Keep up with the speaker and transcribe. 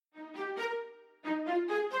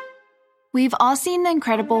We've all seen the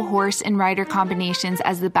incredible horse and rider combinations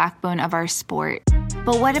as the backbone of our sport.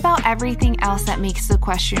 But what about everything else that makes the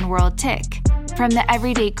equestrian world tick? From the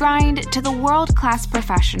everyday grind to the world-class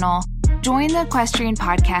professional, join the Equestrian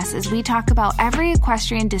Podcast as we talk about every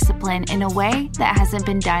equestrian discipline in a way that hasn't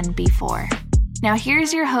been done before. Now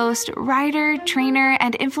here's your host, rider, trainer,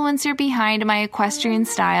 and influencer behind my equestrian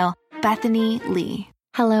style, Bethany Lee.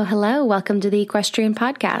 Hello. Welcome to the Equestrian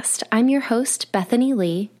Podcast. I'm your host, Bethany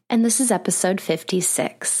Lee, and this is episode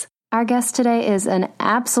 56. Our guest today is an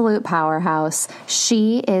absolute powerhouse.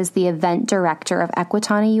 She is the event director of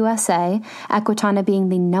Equitana USA, Equitana being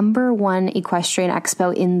the #1 equestrian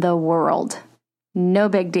expo in the world. No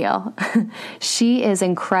big deal. She is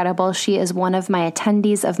incredible. She is one of my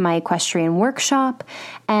attendees of my equestrian workshop,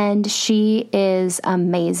 and she is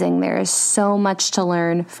amazing. There is so much to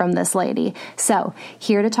learn from this lady. So,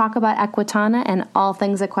 here to talk about Equitana and all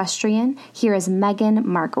things equestrian, here is Meghan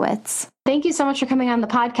Margewicz. Thank you so much for coming on the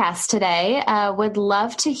podcast today. Would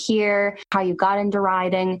love to hear how you got into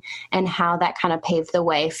riding and how that kind of paved the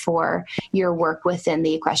way for your work within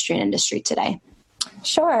the equestrian industry today.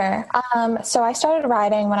 Sure. So I started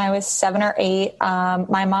riding when I was 7 or 8.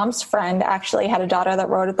 My mom's friend actually had a daughter that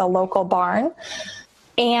rode at the local barn.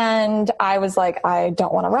 And I was like, I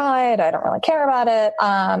don't want to ride. I don't really care about it.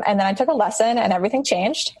 And then I took a lesson and everything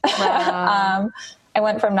changed. Wow. I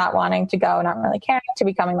went from not wanting to go, not really caring, to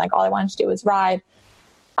becoming like all I wanted to do was ride.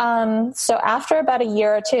 So after about a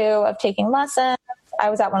year or two of taking lessons, I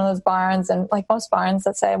was at one of those barns, and like most barns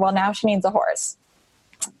that say, well, now she needs a horse.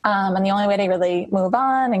 And the only way to really move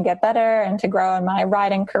on and get better and to grow in my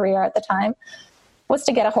riding career at the time was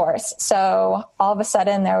to get a horse. So all of a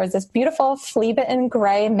sudden there was this beautiful flea-bitten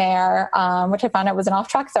gray mare, which I found out was an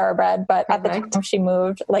off-track thoroughbred, but at the time she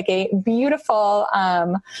moved like a beautiful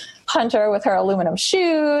hunter with her aluminum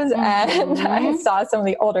shoes. And I saw some of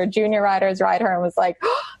the older junior riders ride her and was like,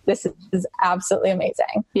 oh, this is absolutely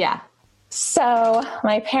amazing. Yeah. So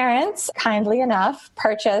my parents, kindly enough,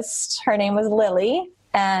 purchased, her name was Lily,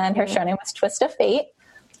 and her show name was Twist of Fate,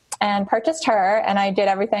 and purchased her. And I did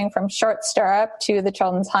everything from short stirrup to the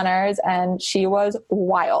Children's Hunters, and she was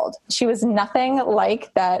wild. She was nothing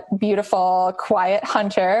like that beautiful, quiet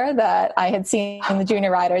hunter that I had seen the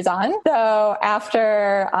junior riders on. So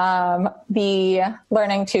after the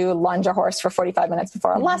learning to lunge a horse for 45 minutes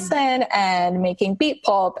before a lesson and making beet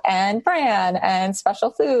pulp and bran and special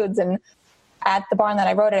foods, and at the barn that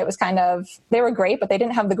I rode it was kind of, they were great, but they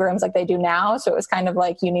didn't have the grooms like they do now. So it was kind of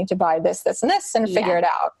like, you need to buy this, this, and this and figure it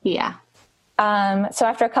out. Yeah. So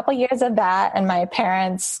after a couple years of that and my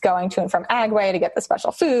parents going to and from Agway to get the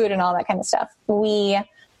special food and all that kind of stuff, we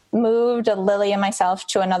moved Lily and myself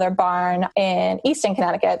to another barn in Easton,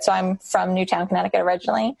 Connecticut. So I'm from Newtown, Connecticut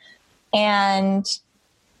originally. And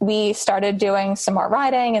we started doing some more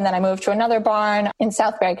riding. And then I moved to another barn in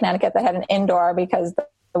Southbury, Connecticut that had an indoor because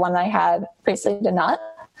the one that I had previously did not.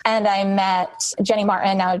 And I met Jenni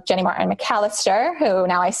Mcallister, who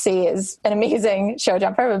now I see is an amazing show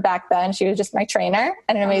jumper. But back then she was just my trainer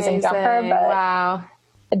and an amazing jumper, but wow,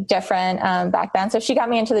 different back then. So she got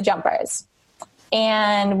me into the jumpers.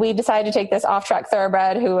 And we decided to take this off-track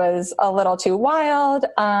thoroughbred who was a little too wild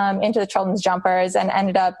into the children's jumpers and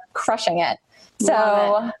ended up crushing it.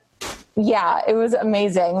 So yeah, it was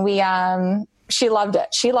amazing. She loved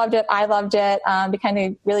it. She loved it. I loved it. It kind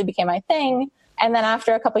of really became my thing. And then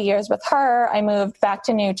after a couple of years with her, I moved back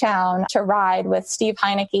to Newtown to ride with Steve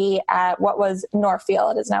Heineke at what was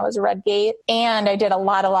Northfield, as now is Redgate. And I did a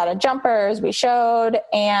lot of jumpers. We showed.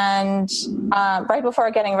 And right before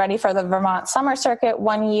getting ready for the Vermont Summer Circuit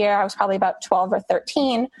one year, I was probably about 12 or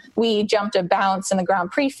 13, we jumped a bounce in the Grand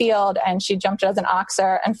Prix field, and she jumped it as an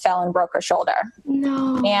oxer and fell and broke her shoulder.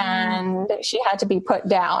 No. And she had to be put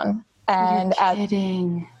down. And You're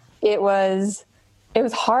kidding. It was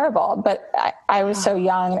horrible, but I was so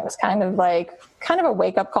young, and it was kind of a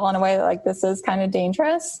wake up call in a way that like, this is kind of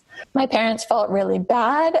dangerous. My parents felt really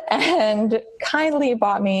bad and kindly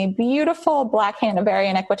bought me beautiful black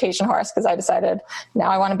Hanoverian equitation horse. Cause I decided now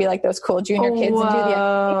I want to be like those cool junior kids and do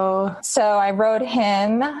the, so I rode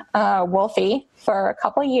him, Wolfie, for a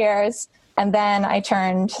couple of years. And then I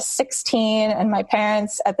turned 16, and my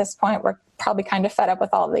parents at this point were probably kind of fed up with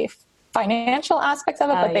all the financial aspects of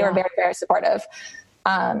it, but they were very, very supportive.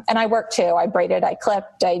 And I worked too. I braided, I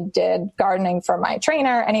clipped, I did gardening for my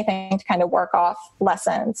trainer, anything to kind of work off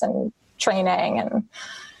lessons and training and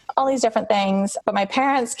all these different things. But my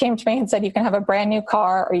parents came to me and said, you can have a brand new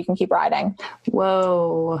car or you can keep riding.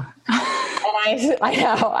 Whoa. And I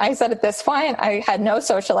know, I said at this point, I had no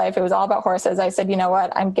social life. It was all about horses. I said, you know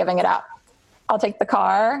what? I'm giving it up. I'll take the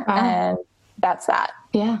car and that's that.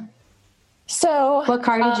 Yeah. So what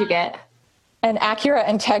car did you get? an Acura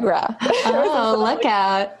Integra. Oh, look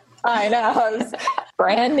out. I know. It was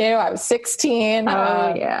brand new. I was 16.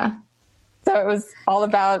 Oh, yeah. So it was all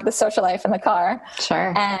about the social life in the car.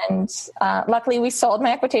 Sure. And luckily we sold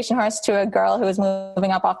my equitation horse to a girl who was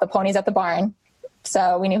moving up off the ponies at the barn.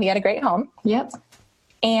 So we knew he had a great home. Yep.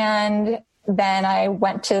 And then I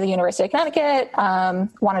went to the University of Connecticut,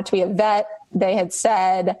 wanted to be a vet. They had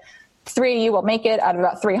said 3 of you will make it out of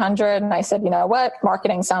about 300. And I said, you know what?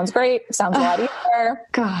 Marketing sounds great. Sounds a lot easier.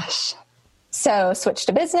 Gosh. So switched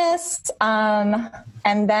to business.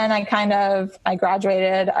 And then I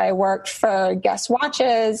graduated. I worked for Guess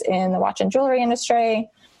Watches in the watch and jewelry industry.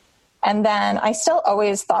 And then I still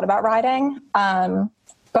always thought about riding,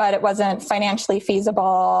 but it wasn't financially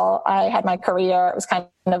feasible. I had my career. It was kind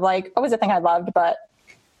of like, always a thing I loved, but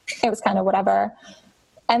it was kind of whatever.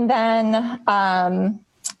 And then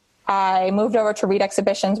I moved over to Reed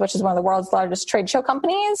Exhibitions, which is one of the world's largest trade show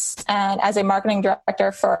companies. And as a marketing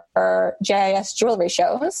director for JIS jewelry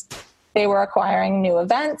shows, they were acquiring new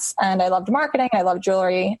events, and I loved marketing. I loved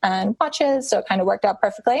jewelry and watches. So it kind of worked out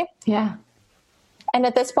perfectly. Yeah. And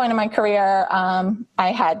at this point in my career,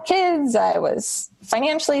 I had kids. I was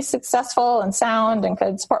financially successful and sound and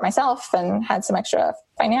could support myself and had some extra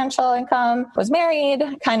financial income, was married,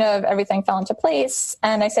 kind of everything fell into place.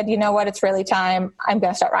 And I said, you know what, it's really time. I'm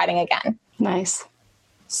going to start riding again. Nice.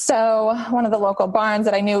 So one of the local barns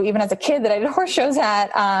that I knew even as a kid that I did horse shows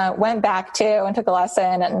at, went back to and took a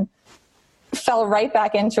lesson and fell right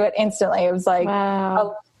back into it instantly. It was like,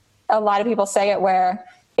 wow. A lot of people say it where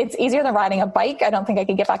it's easier than riding a bike. I don't think I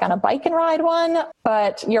could get back on a bike and ride one,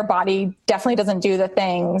 but your body definitely doesn't do the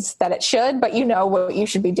things that it should, but you know what you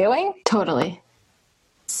should be doing. Totally.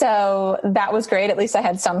 So that was great. At least I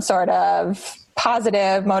had some sort of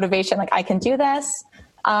positive motivation, like I can do this.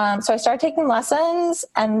 So I started taking lessons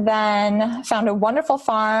and then found a wonderful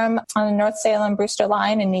farm on the North Salem Brewster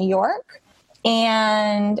line in New York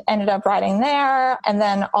and ended up riding there. And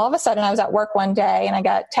then all of a sudden I was at work one day and I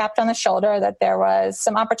got tapped on the shoulder that there was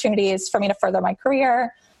some opportunities for me to further my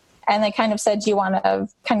career. And they kind of said, do you want to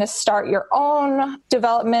kind of start your own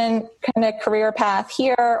development kind of career path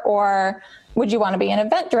here? Or would you want to be an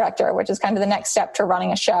event director, which is kind of the next step to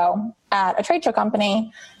running a show at a trade show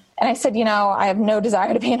company? And I said, you know, I have no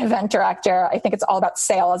desire to be an event director. I think it's all about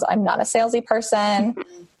sales. I'm not a salesy person.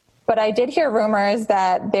 But I did hear rumors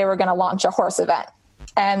that they were going to launch a horse event.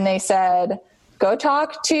 And they said, go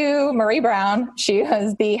talk to Marie Brown. She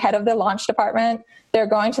was the head of the launch department. They're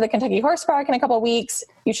going to the Kentucky Horse Park in a couple of weeks.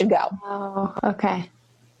 You should go. Oh, okay.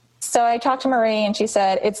 So I talked to Marie and she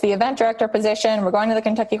said, it's the event director position. We're going to the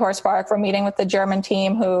Kentucky Horse Park. We're meeting with the German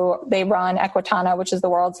team who they run Equitana, which is the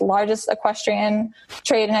world's largest equestrian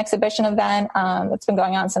trade and exhibition event. It's been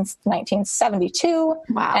going on since 1972.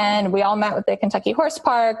 Wow. And we all met with the Kentucky Horse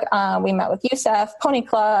Park. We met with USEF, Pony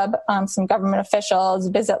Club, some government officials,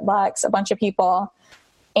 Visit Lex, a bunch of people.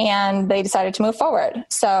 And they decided to move forward.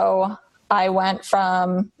 So I went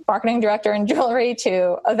from marketing director in jewelry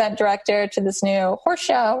to event director to this new horse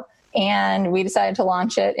show. And we decided to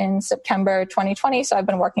launch it in September 2020. So I've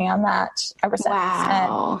been working on that ever since.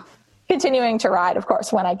 Wow. And continuing to ride, of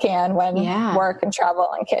course, when I can, when work and travel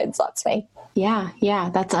and kids lets me. Yeah.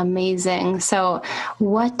 That's amazing. So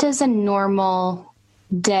what does a normal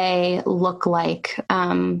day look like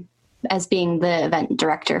as being the event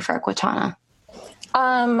director for Equitana?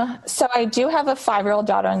 So I do have a 5-year-old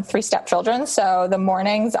daughter and 3 stepchildren. So the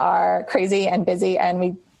mornings are crazy and busy,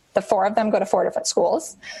 and the 4 of them go to 4 different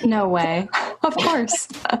schools. No way. Of course.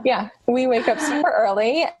 Yeah. We wake up super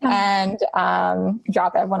early and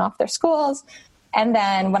drop everyone off their schools. And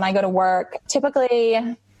then when I go to work,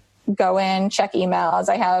 typically go in, check emails.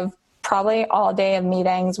 I have probably all day of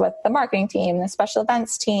meetings with the marketing team, the special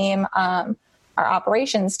events team, our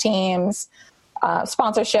operations teams,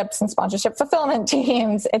 sponsorships and sponsorship fulfillment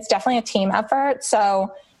teams. It's definitely a team effort.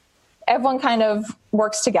 So everyone kind of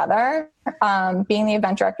works together. Being the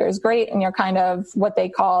event director is great, and you're kind of what they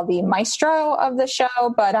call the maestro of the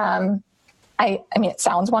show. But I mean, it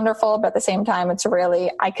sounds wonderful, but at the same time, it's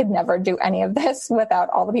really, I could never do any of this without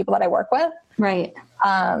all the people that I work with. Right.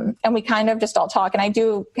 And we kind of just all talk.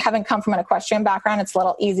 And having come from an equestrian background, it's a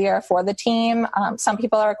little easier for the team. Some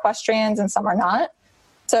people are equestrians and some are not.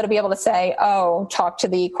 So to be able to say, oh, talk to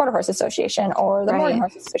the Quarter Horse Association or the Morning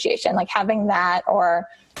Horse Association, like having that, or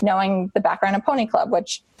knowing the background in Pony Club,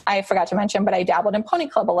 which I forgot to mention, but I dabbled in Pony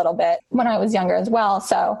Club a little bit when I was younger as well.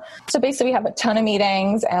 So basically we have a ton of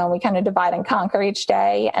meetings and we kind of divide and conquer each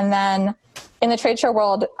day. And then in the trade show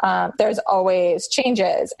world, there's always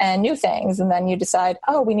changes and new things. And then you decide,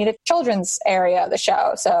 oh, we need a children's area of the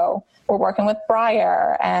show. So we're working with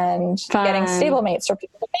Breyer and getting stablemates for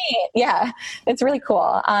people to paint. Yeah, it's really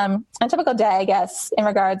cool. A typical day, I guess, in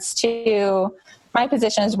regards to my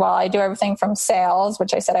position as well, I do everything from sales,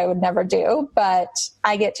 which I said I would never do, but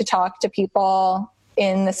I get to talk to people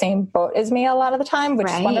in the same boat as me a lot of the time,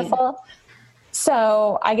 which is wonderful.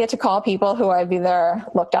 So I get to call people who I've either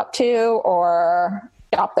looked up to or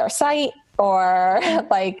shop their site, or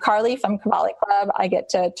like Carly from Cavalli Club, I get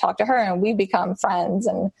to talk to her and we become friends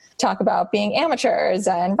and talk about being amateurs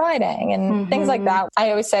and riding and things like that. I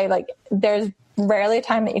always say, like, there's rarely a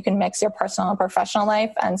time that you can mix your personal and professional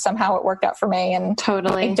life, and somehow it worked out for me. And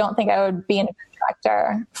I don't think I would be an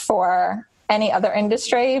contractor for any other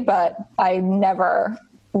industry, but I never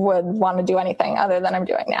would want to do anything other than I'm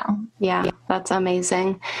doing now. Yeah, that's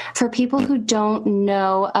amazing. For people who don't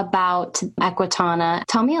know about Equitana,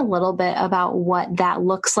 tell me a little bit about what that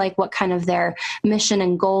looks like, what kind of their mission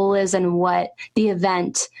and goal is, and what the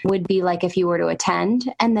event would be like if you were to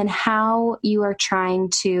attend, and then how you are trying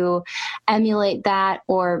to emulate that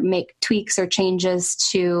or make tweaks or changes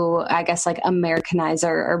to, I guess, like Americanize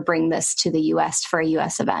or bring this to the U.S. for a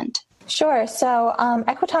U.S. event. Sure. So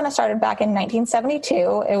Equitana started back in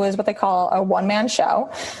 1972. It was what they call a one-man show.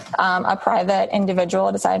 A private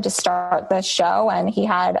individual decided to start this show, and he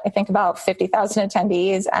had, I think, about 50,000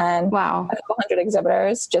 attendees and a couple hundred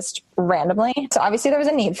exhibitors just randomly. So obviously there was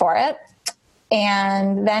a need for it.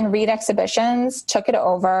 And then Reed Exhibitions took it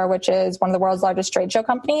over, which is one of the world's largest trade show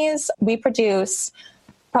companies. We produce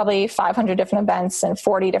probably 500 different events in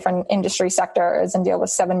 40 different industry sectors and deal with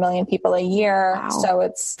 7 million people a year. Wow. So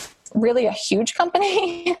it's really a huge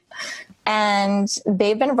company. And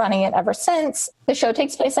they've been running it ever since. The show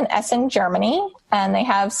takes place in Essen, Germany, and they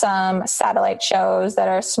have some satellite shows that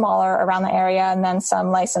are smaller around the area, and then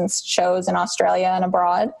some licensed shows in Australia and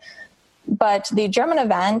abroad. But the German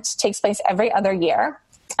event takes place every other year,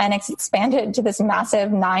 and it's expanded to this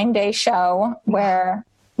massive 9-day show where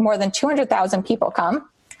more than 200,000 people come.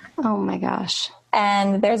 Oh my gosh.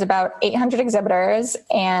 And there's about 800 exhibitors,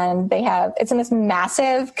 and it's in this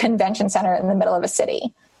massive convention center in the middle of a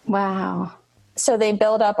city. Wow. So they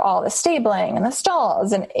build up all the stabling and the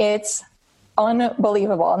stalls, and it's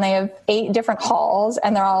unbelievable. And they have 8 different halls,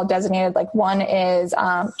 and they're all designated. Like, one is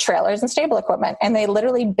trailers and stable equipment, and they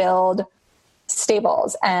literally build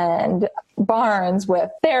stables and barns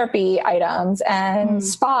with therapy items and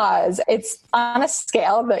spas. It's on a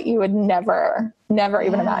scale that you would never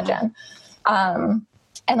even imagine.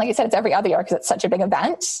 And like I said, it's every other year because it's such a big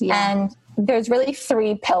event. Yeah. And there's really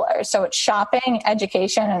 3 pillars. So it's shopping,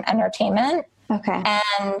 education, and entertainment. Okay.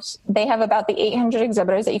 And they have about the 800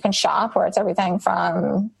 exhibitors that you can shop, where it's everything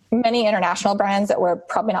from many international brands that we're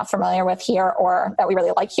probably not familiar with here, or that we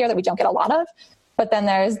really like here that we don't get a lot of. But then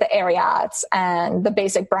there's the Ariats and the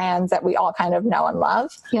basic brands that we all kind of know and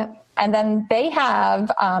love. Yep. And then they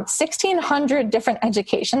have 1,600 different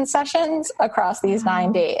education sessions across these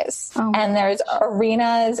 9 days. Oh. And there's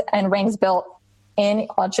arenas and rings built in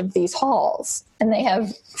each of these halls. And they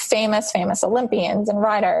have famous Olympians and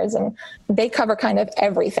riders, and they cover kind of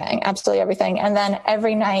everything, absolutely everything. And then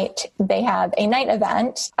every night they have a night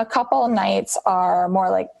event. A couple nights are more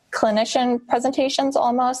like clinician presentations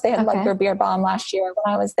almost. They had like their beer bomb last year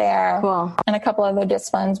when I was there. Cool. And a couple other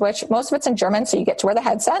disciplines, which most of it's in German, so you get to wear the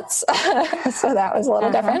headsets. So that was a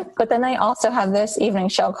little different. But then they also have this evening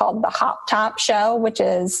show called the Hop Top Show, which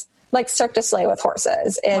is like Cirque du Soleil with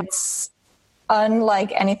horses. It's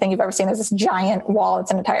unlike anything you've ever seen. There's this giant wall.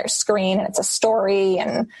 It's an entire screen, and it's a story,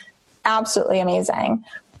 and absolutely amazing.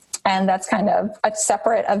 And that's kind of a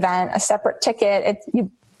separate event, a separate ticket.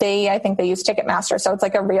 I think they use Ticketmaster, so it's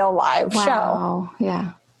like a real live show.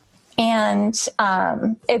 Yeah. And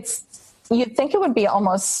you'd think it would be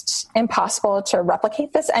almost impossible to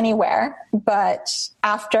replicate this anywhere, but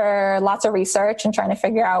after lots of research and trying to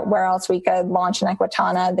figure out where else we could launch an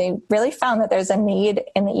Equitana, they really found that there's a need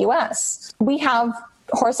in the U.S. We have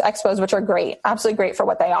horse expos, which are great, absolutely great for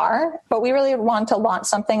what they are, but we really want to launch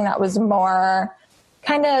something that was more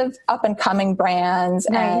kind of up and coming brands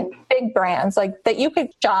and big brands, like that you could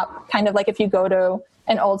shop kind of like if you go to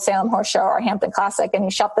an Old Salem Horse Show or Hampton Classic and you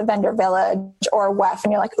shop the Vendor Village or WEF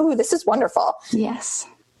and you're like, ooh, this is wonderful. Yes.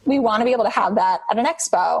 We want to be able to have that at an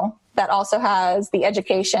expo that also has the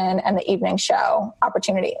education and the evening show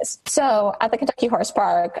opportunities. So at the Kentucky Horse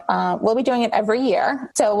Park, we'll be doing it every year.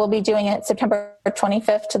 So we'll be doing it September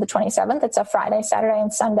 25th to the 27th. It's a Friday, Saturday,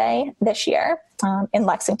 and Sunday this year in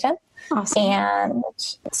Lexington. Awesome. And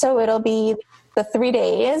so it'll be the 3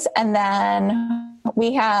 days, and then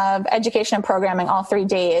we have education and programming all 3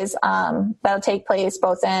 days. That'll take place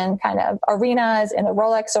both in kind of arenas, in the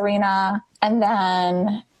Rolex arena, and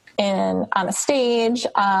then on a stage.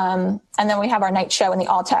 And then we have our night show in the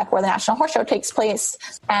Alltech where the National Horse Show takes place.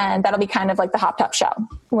 And that'll be kind of like the Hop Top show.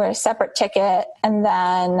 We're a separate ticket. And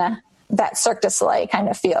then that Cirque du Soleil kind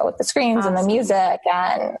of feel with the screens and the music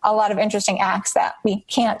and a lot of interesting acts that we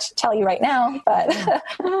can't tell you right now, but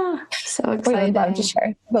so exciting. We would love to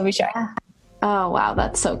share. We'll be sharing. Oh, wow.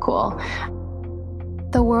 That's so cool.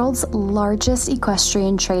 The world's largest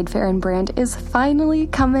equestrian trade fair and brand is finally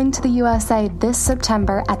coming to the USA this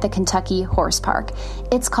September at the Kentucky Horse Park.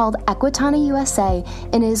 It's called Equitana USA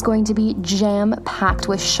and is going to be jam-packed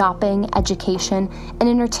with shopping, education, and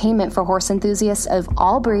entertainment for horse enthusiasts of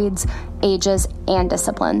all breeds, ages, and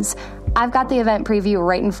disciplines. I've got the event preview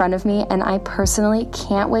right in front of me, and I personally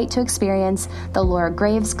can't wait to experience the Laura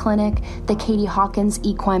Graves Clinic, the Katie Hawkins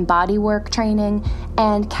Equine Bodywork Training,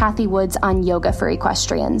 and Kathy Woods on yoga for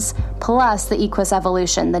equestrians, plus the Equus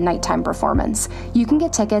Evolution, the nighttime performance. You can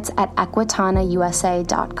get tickets at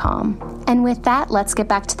equitanausa.com. And with that, let's get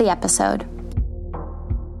back to the episode.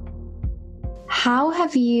 How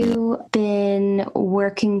have you been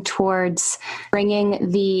working towards bringing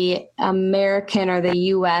the American or the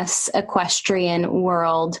U.S. equestrian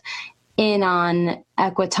world in on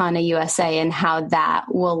Equitana USA and how that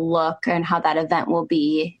will look and how that event will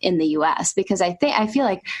be in the U.S.? Because I feel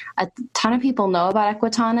like a ton of people know about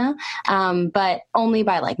Equitana, but only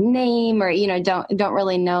by like name or, don't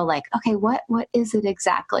really know like, okay, what is it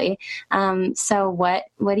exactly? So what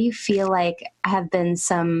do you feel like have been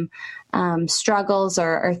some struggles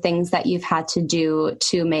or things that you've had to do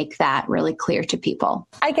to make that really clear to people?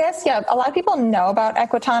 I guess, yeah, a lot of people know about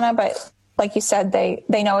Equitana, but like you said, they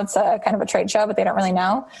know it's a kind of a trade show, but they don't really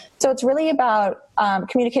know. So it's really about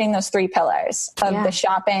communicating those three pillars of the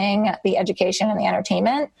shopping, the education, and the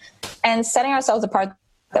entertainment, and setting ourselves apart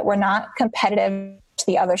that we're not competitive to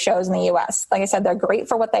the other shows in the U.S. Like I said, they're great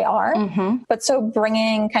for what they are, but so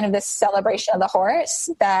bringing kind of this celebration of the horse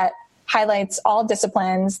that highlights all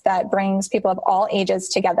disciplines, that brings people of all ages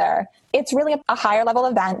together. It's really a higher level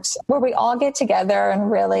event where we all get together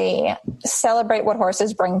and really celebrate what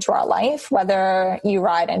horses bring to our life, whether you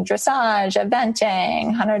ride in dressage,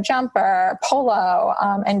 eventing, hunter jumper, polo,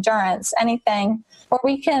 endurance, anything, where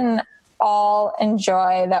we can all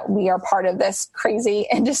enjoy that we are part of this crazy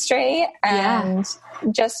industry and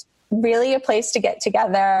just really a place to get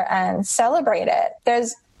together and celebrate it.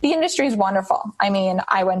 The industry is wonderful. I mean,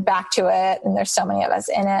 I went back to it and there's so many of us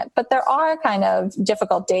in it, but there are kind of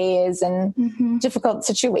difficult days and difficult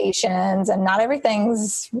situations, and not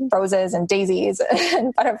everything's roses and daisies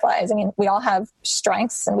and butterflies. I mean, we all have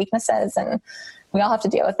strengths and weaknesses and we all have to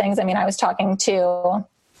deal with things. I mean, I was talking to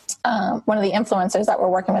one of the influencers that we're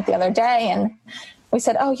working with the other day, and we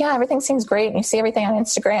said, oh yeah, everything seems great. And you see everything on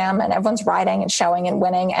Instagram and everyone's riding and showing and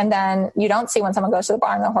winning. And then you don't see when someone goes to the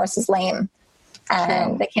barn and the horse is lame.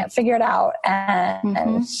 And they can't figure it out,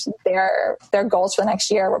 and their goals for the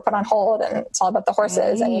next year were put on hold, and it's all about the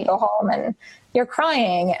horses. And you go home and you're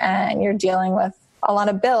crying and you're dealing with a lot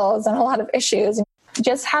of bills and a lot of issues.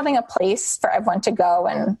 Just having a place for everyone to go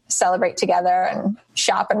and celebrate together and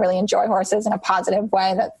shop and really enjoy horses in a positive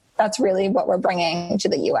way. That's really what we're bringing to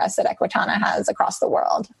the U.S. that Equitana has across the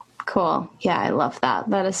world. Cool. Yeah, I love that.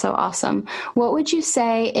 That is so awesome. What would you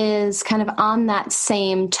say is kind of on that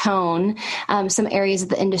same tone, some areas of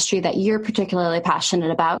the industry that you're particularly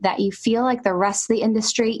passionate about that you feel like the rest of the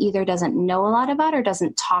industry either doesn't know a lot about or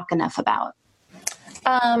doesn't talk enough about?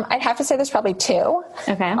 I'd have to say there's probably two.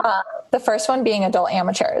 Okay. The first one being adult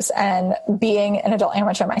amateurs, and being an adult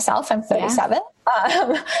amateur myself, I'm 37.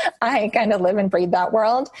 I kind of live and breathe that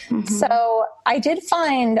world. So I did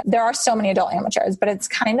find there are so many adult amateurs, but it's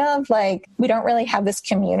kind of like we don't really have this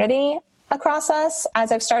community across us.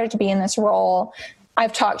 As I've started to be in this role,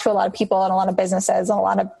 I've talked to a lot of people and a lot of businesses and a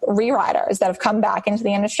lot of re-riders that have come back into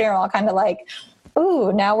the industry are all kind of like,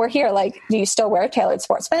 ooh, now we're here. Like, do you still wear tailored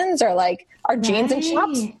sportsmans, or like are jeans and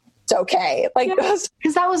shops okay? Like, because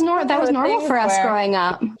that was normal for us growing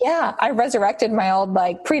up. Yeah. I resurrected my old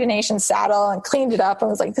like predonation saddle and cleaned it up and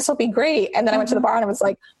was like, this will be great. And then I went to the bar and I was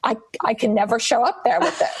like, I can never show up there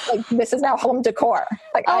with it. Like, this is now home decor.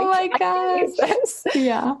 Like, I can't use this.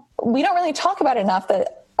 Yeah. We don't really talk about it enough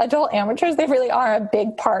that adult amateurs, they really are a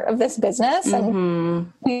big part of this business.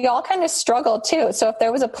 And we all kind of struggle too. So if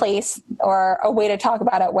there was a place or a way to talk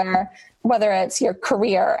about it whether it's your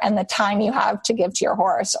career and the time you have to give to your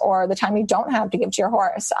horse or the time you don't have to give to your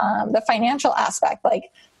horse, the financial aspect,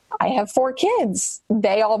 like I have 4 kids,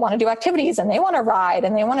 they all want to do activities and they want to ride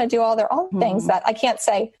and they want to do all their own things that I can't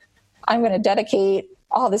say I'm going to dedicate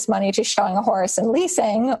all this money to showing a horse and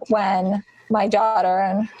leasing when my daughter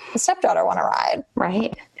and the stepdaughter want to ride.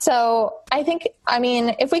 Right. So I think,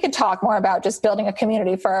 if we could talk more about just building a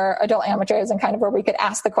community for adult amateurs and kind of where we could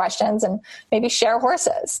ask the questions and maybe share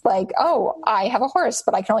horses. Like, oh, I have a horse,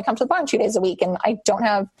 but I can only come to the barn 2 days a week and I don't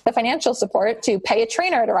have the financial support to pay a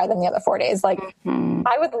trainer to ride them the other 4 days. Like,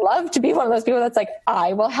 I would love to be one of those people that's like,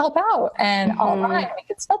 I will help out and all right, we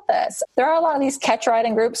could split this. There are a lot of these catch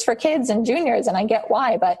riding groups for kids and juniors, and I get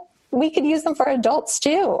why, but we could use them for adults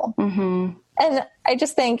too. And I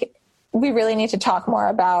just think we really need to talk more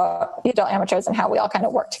about the adult amateurs and how we all kind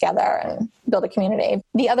of work together and build a community.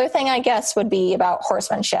 The other thing, I guess, would be about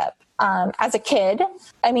horsemanship. As a kid,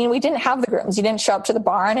 we didn't have the grooms. You didn't show up to the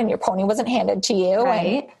barn and your pony wasn't handed to you.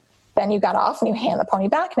 Right. And then you got off and you hand the pony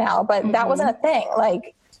back now. But that wasn't a thing.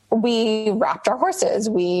 Like, we wrapped our horses,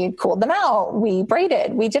 we cooled them out, we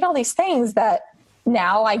braided, we did all these things that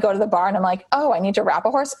now I go to the barn and I'm like, oh, I need to wrap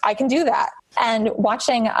a horse. I can do that. And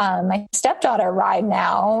watching my stepdaughter ride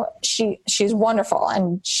now, she's wonderful,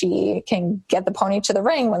 and she can get the pony to the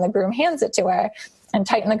ring when the groom hands it to her and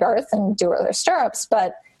tighten the girth and do her stirrups.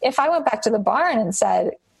 But if I went back to the barn and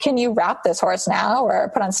said, can you wrap this horse now, or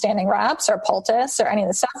put on standing wraps or poultice or any of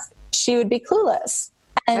the stuff, she would be clueless.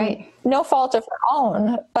 And no fault of her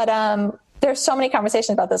own. But there's so many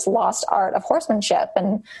conversations about this lost art of horsemanship.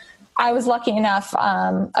 And I was lucky enough,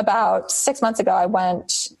 about 6 months ago, I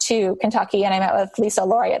went to Kentucky and I met with Lisa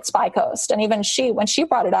Laurie at Spy Coast. And even when she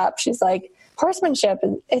brought it up, she's like, horsemanship,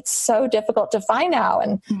 it's so difficult to find now.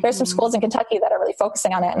 And there's some schools in Kentucky that are really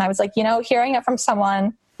focusing on it. And I was like, hearing it from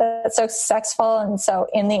someone that's so successful and so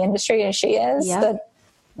in the industry as she is, that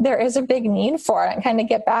there is a big need for it, and kind of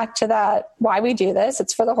get back to that, why we do this.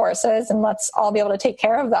 It's for the horses, and let's all be able to take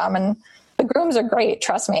care of them. And the grooms are great.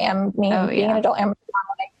 Trust me. Being an adult amateur,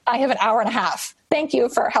 I have an hour and a half. Thank you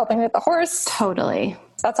for helping me with the horse. Totally.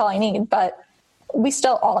 That's all I need. But we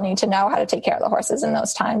still all need to know how to take care of the horses in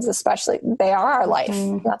those times, especially they are our life.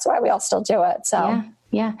 That's why we all still do it. So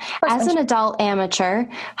yeah. As an adult amateur,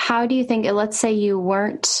 how do you think, let's say you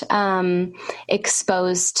weren't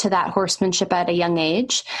exposed to that horsemanship at a young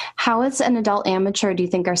age, how as an adult amateur do you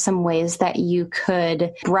think are some ways that you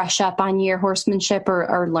could brush up on your horsemanship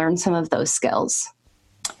or learn some of those skills?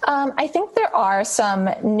 I think there are some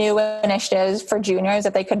new initiatives for juniors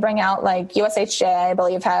that they could bring out, like USHJ, I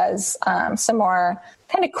believe, has some more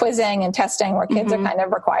kind of quizzing and testing where kids are kind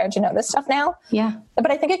of required to know this stuff now. Yeah.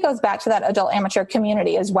 But I think it goes back to that adult amateur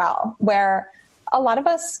community as well, where a lot of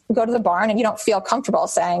us go to the barn and you don't feel comfortable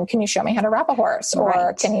saying, can you show me how to wrap a horse?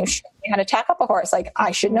 Or can you show me how to tack up a horse? Like,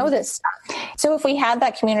 I should know this stuff. So if we had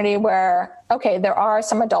that community where, okay, there are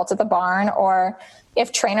some adults at the barn, or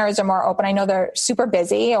if trainers are more open, I know they're super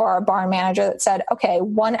busy, or a barn manager that said, okay,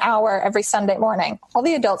 1 hour every Sunday morning, all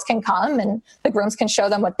the adults can come and the grooms can show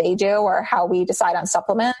them what they do, or how we decide on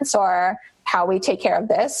supplements, or how we take care of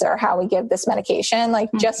this, or how we give this medication. Like,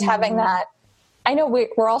 just having that. I know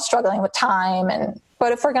we're all struggling with time,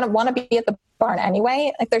 but if we're going to want to be at the barn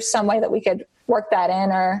anyway, like, there's some way that we could work that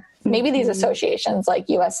in, or maybe these associations like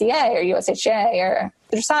USCA or USHA or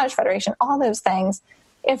the Dressage Federation, all those things,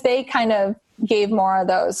 if they kind of gave more of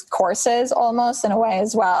those courses almost in a way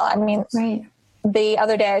as well. I mean, the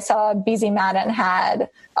other day I saw BZ Madden had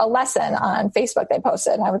a lesson on Facebook they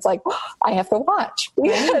posted, and I was like, I have to watch,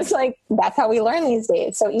 because like, that's how we learn these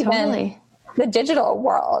days. So even the digital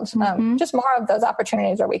world, just more of those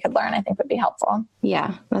opportunities where we could learn, I think would be helpful.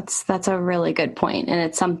 Yeah, that's a really good point. And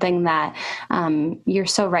it's something that you're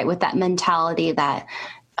so right with, that mentality that,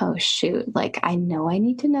 oh shoot, like, I know I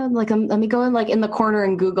need to know, like, let me go in, like, in the corner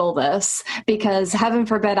and Google this, because heaven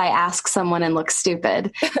forbid I ask someone and look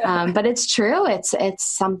stupid. But it's true. It's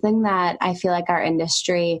something that I feel like our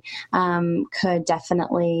industry could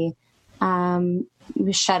definitely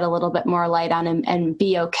shed a little bit more light on, and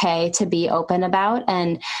be okay to be open about.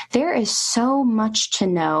 And there is so much to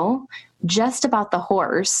know just about the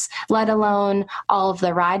horse, let alone all of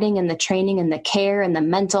the riding and the training and the care and the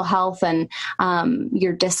mental health and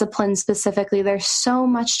your discipline specifically. There's so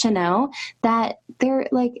much to know that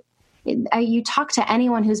you talk to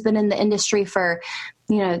anyone who's been in the industry for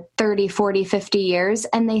 30, 40, 50 years,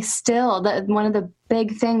 and they still, one of the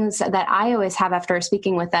big things that I always have after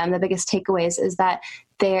speaking with them, the biggest takeaways is that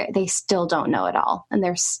they still don't know it all. And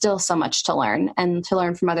there's still so much to learn, and to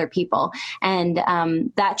learn from other people. And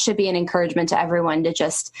that should be an encouragement to everyone to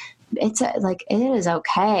just it is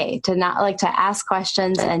okay to not like to ask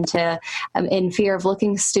questions and to in fear of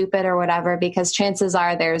looking stupid or whatever, because chances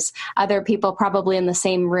are there's other people probably in the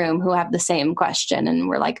same room who have the same question. And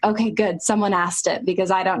we're like, okay, good. Someone asked it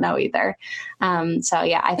because I don't know either. So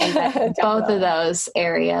yeah, I think that both of those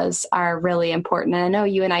areas are really important. And I know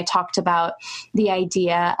you and I talked about the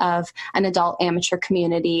idea of an adult amateur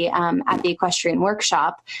community at the equestrian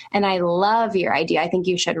workshop. And I love your idea. I think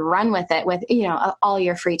you should run with it with, all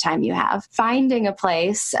your free time you have. Finding a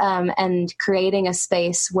place and creating a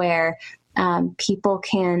space where people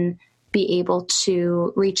can be able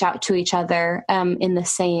to reach out to each other in the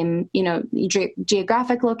same,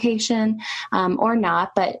 geographic location or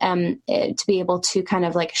not, but to be able to kind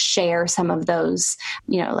of like share some of those,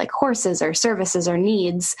 like horses or services or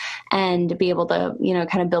needs, and be able to,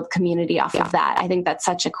 kind of build community off of that. I think that's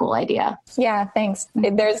such a cool idea. Yeah, thanks.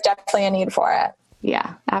 There's definitely a need for it.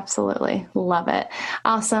 Yeah, absolutely. Love it.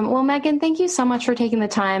 Awesome. Well, Meghan, thank you so much for taking the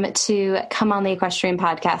time to come on the Equestrian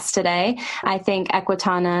Podcast today. I think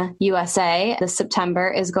Equitana USA this September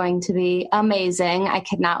is going to be amazing. I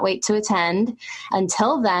could not wait to attend.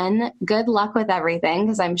 Until then, good luck with everything,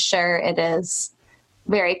 because I'm sure it is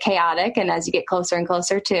very chaotic. And as you get closer and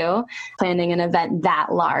closer to planning an event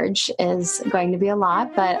that large is going to be a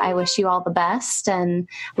lot, but I wish you all the best and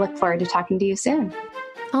look forward to talking to you soon.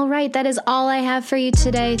 All right, that is all I have for you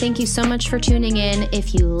today. Thank you so much for tuning in.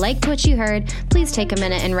 If you liked what you heard, please take a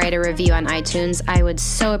minute and write a review on iTunes. I would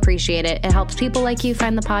so appreciate it. It helps people like you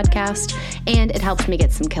find the podcast, and it helps me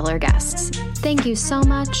get some killer guests. Thank you so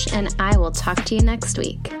much, and I will talk to you next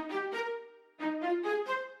week.